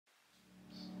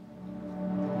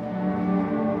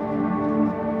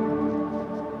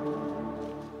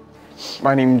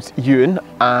My name's Ewan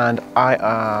and I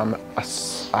am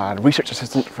a research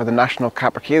assistant for the National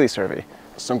Capercaillie Survey.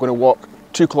 So I'm going to walk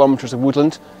 2 kilometres of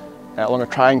woodland along a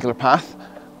triangular path,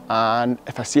 and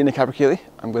if I see any capercaillie,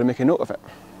 I'm going to make a note of it.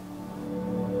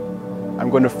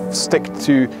 I'm going to stick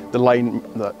to the line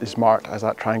that is marked as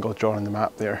that triangle drawn on the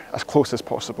map there, as close as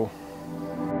possible.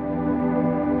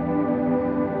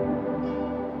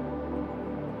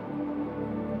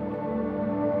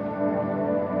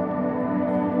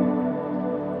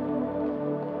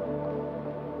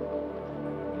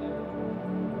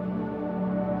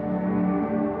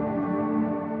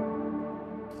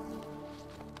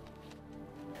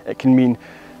 It can mean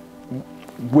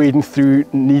wading through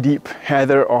knee-deep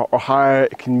heather or higher.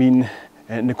 It can mean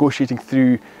negotiating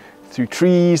through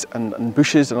trees and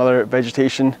bushes and other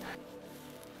vegetation.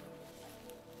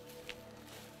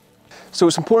 So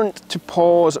it's important to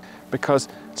pause, because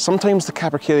sometimes the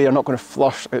capercaillie are not going to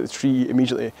flush out the tree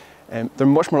immediately. They're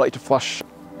much more likely to flush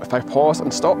if I pause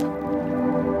and stop.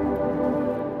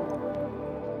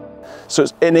 So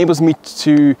it enables me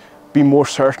to be more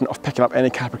certain of picking up any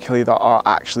capercaillie that are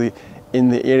actually in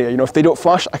the area. You know, if they don't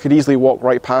flush, I could easily walk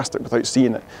right past it without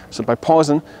seeing it. So by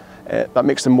pausing, that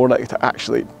makes them more likely to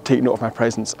actually take note of my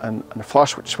presence and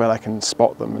flush, which is when I can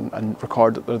spot them and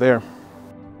record that they're there.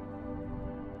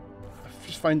 I've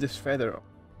just found this feather.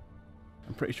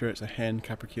 I'm pretty sure it's a hen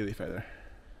capercaillie feather.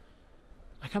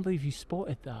 I can't believe you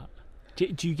spotted that.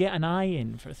 Do you get an eye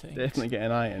in for things? Definitely get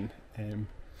an eye in.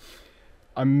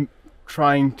 I'm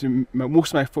trying to, most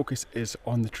of my focus is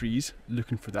on the trees,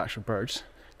 looking for the actual birds,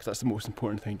 because that's the most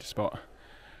important thing to spot.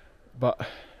 But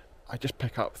I just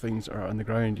pick up things that are on the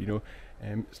ground, you know.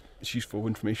 It's useful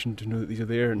information to know that these are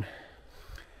there, and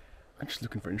I'm just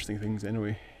looking for interesting things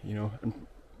anyway, you know, and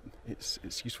it's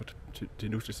useful to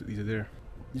notice that these are there.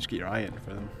 You just get your eye in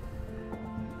for them.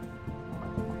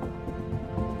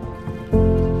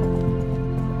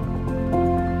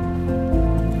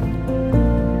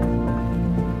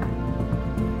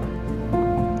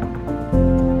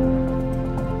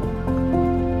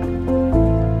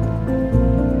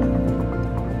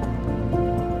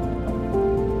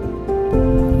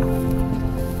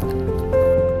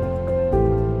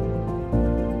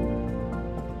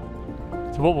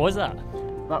 What was that?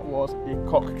 That was a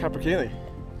cock capercaillie.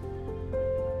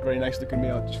 Very nice looking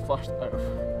male, just flushed out of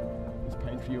this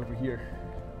pine tree over here.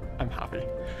 I'm happy.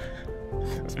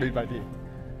 That's made my day.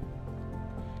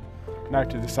 Now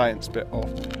to the science bit of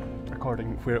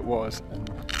recording where it was and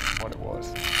what it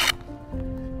was.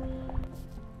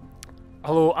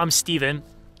 Hello, I'm Stephen.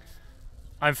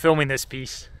 I'm filming this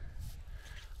piece.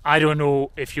 I don't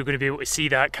know if you're going to be able to see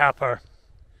that capper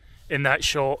in that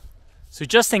shot. So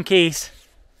just in case,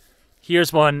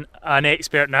 here's one an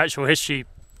expert natural history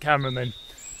cameraman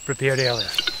prepared earlier.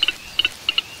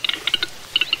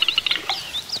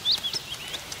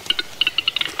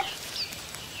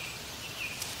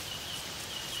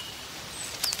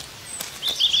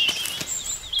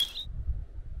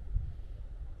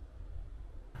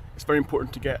 It's very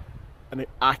important to get an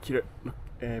accurate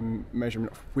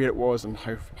measurement of where it was and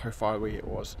how far away it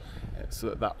was, so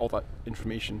that all that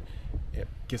information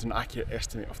gives an accurate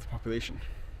estimate of the population.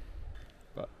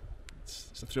 But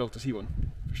it's a thrill to see one,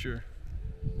 for sure.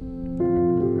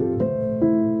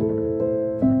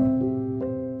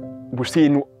 We're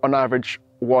seeing on average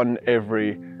one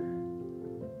every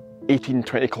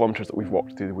 18-20 kilometres that we've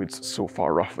walked through the woods so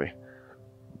far, roughly.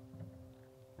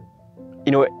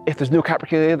 You know, if there's no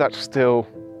capercaillie, that's still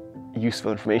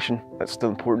useful information, that's still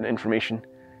important information.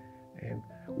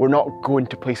 We're not going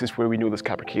to places where we know there's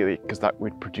capercaillie, because that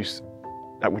wouldn't produce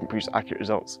accurate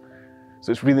results.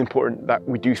 So it's really important that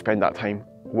we do spend that time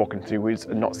walking through woods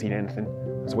and not seeing anything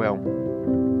as well.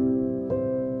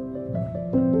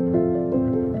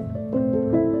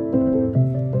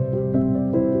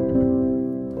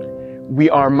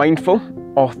 We are mindful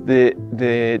of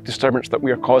the disturbance that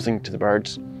we are causing to the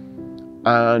birds,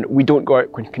 and we don't go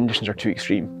out when conditions are too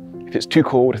extreme. If it's too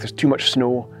cold, if there's too much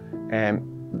snow,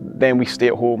 then we stay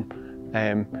at home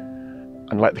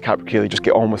and let the capercaillie just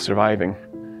get on with surviving.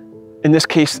 In this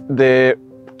case, the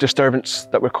disturbance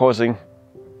that we're causing,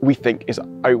 we think, is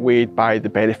outweighed by the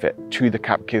benefit to the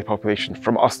capercaillie population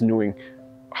from us knowing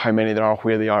how many there are,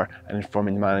 where they are, and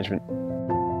informing the management.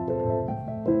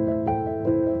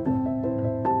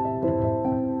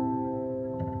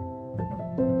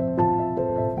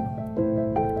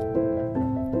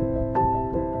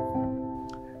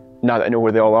 Now that I know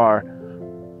where they all are,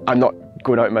 I'm not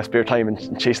going out in my spare time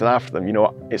and chasing after them. You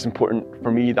know, it's important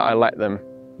for me that I let them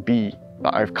be,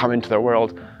 that I've come into their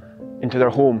world, into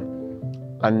their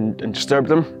home, and disturb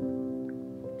them,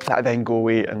 that I then go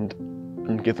away and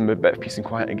and give them a bit of peace and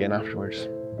quiet again afterwards.